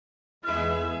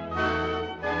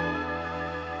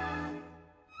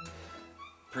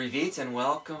Привет and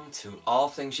welcome to All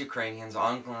Things Ukrainian's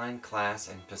online class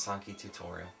and Pysanky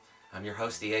tutorial. I'm your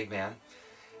host, the Eggman,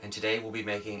 and today we'll be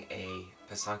making a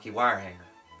Pysanky wire hanger.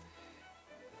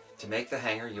 To make the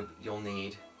hanger, you'll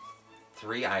need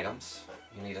 3 items.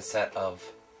 You need a set of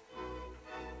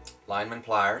lineman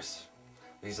pliers.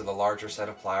 These are the larger set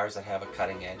of pliers that have a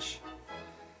cutting edge.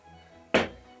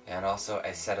 And also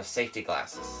a set of safety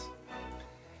glasses.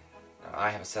 Now, I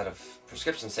have a set of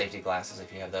prescription safety glasses.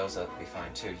 If you have those, that'll be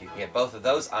fine too. You can get both of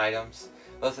those items.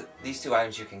 Both of these 2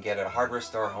 items you can get at a hardware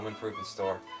store, home improvement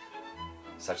store,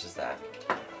 such as that.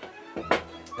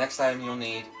 Next item you'll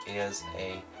need is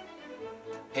a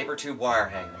paper tube wire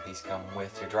hanger. These come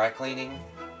with your dry cleaning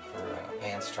for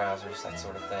pants, trousers, that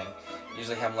sort of thing.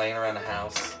 Usually have them laying around the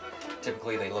house.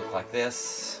 Typically they look like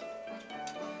this.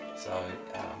 So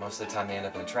most of the time they end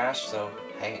up in the trash. So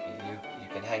you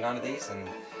can hang on to these and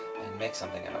make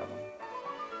something out of them.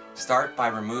 Start by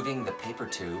removing the paper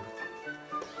tube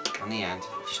on the end.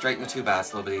 If you straighten the tube out,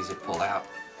 it's a little bit easier to pull out.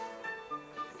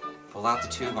 Pull out the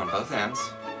tube on both ends.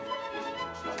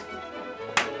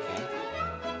 Okay.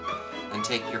 Then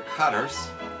take your cutters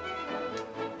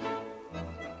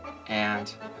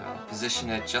and position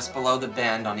it just below the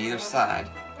bend on either side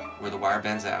where the wire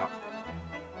bends out,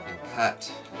 and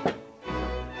cut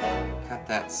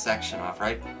that section off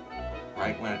right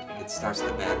when it starts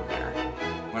to bend there.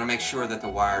 You want to make sure that the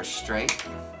wire is straight.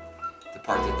 The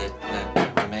part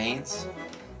that remains,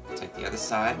 take the other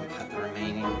side and cut the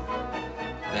remaining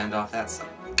bend off that side.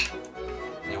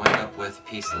 And you end up with a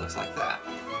piece that looks like that.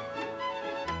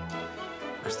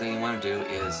 First thing you want to do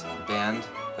is bend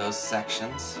those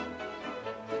sections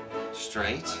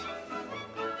straight.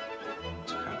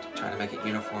 Try to make it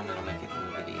uniform, that'll make it a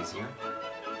little bit easier.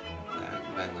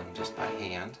 Bend them just by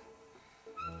hand.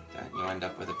 Then you end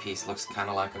up with a piece that looks kind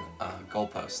of like a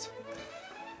goalpost.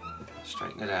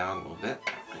 Straighten it out a little bit,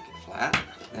 make it flat.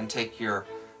 Then take your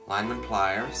lineman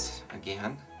pliers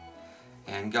again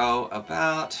and go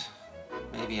about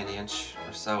maybe an inch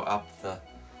or so up the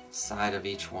side of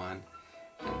each one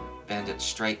and bend it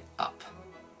straight up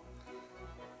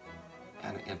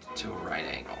and into a right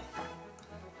angle.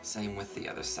 Same with the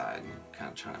other side, kind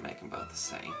of trying to make them both the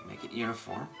same. Make it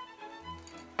uniform.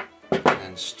 And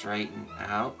then straighten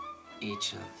out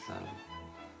each of the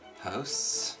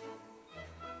posts.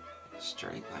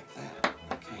 Straight like that.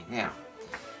 Okay, now,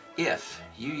 if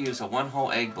you use a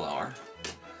 1-hole egg blower,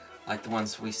 like the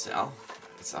ones we sell,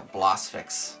 it's a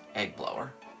Blosfix egg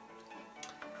blower,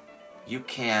 you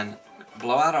can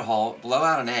blow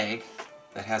out an egg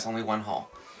that has only 1 hole.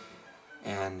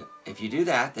 And if you do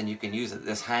that, then you can use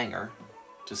this hanger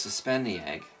to suspend the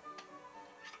egg.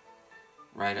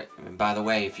 Right. And by the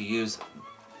way, if you use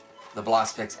the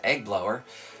Blosfix egg blower,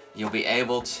 you'll be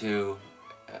able to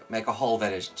make a hole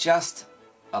that is just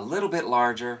a little bit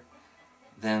larger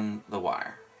than the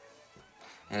wire.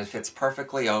 And it fits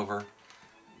perfectly over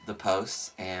the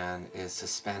posts and is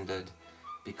suspended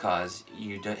because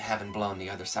you haven't blown the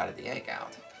other side of the egg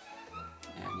out.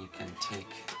 And you can take...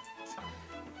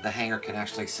 The hanger can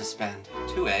actually suspend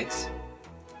 2 eggs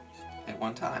at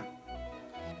one time.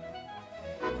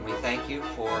 And we thank you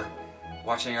for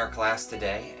watching our class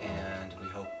today, and we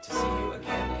hope to see you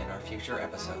again in our future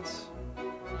episodes.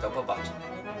 Do побачення.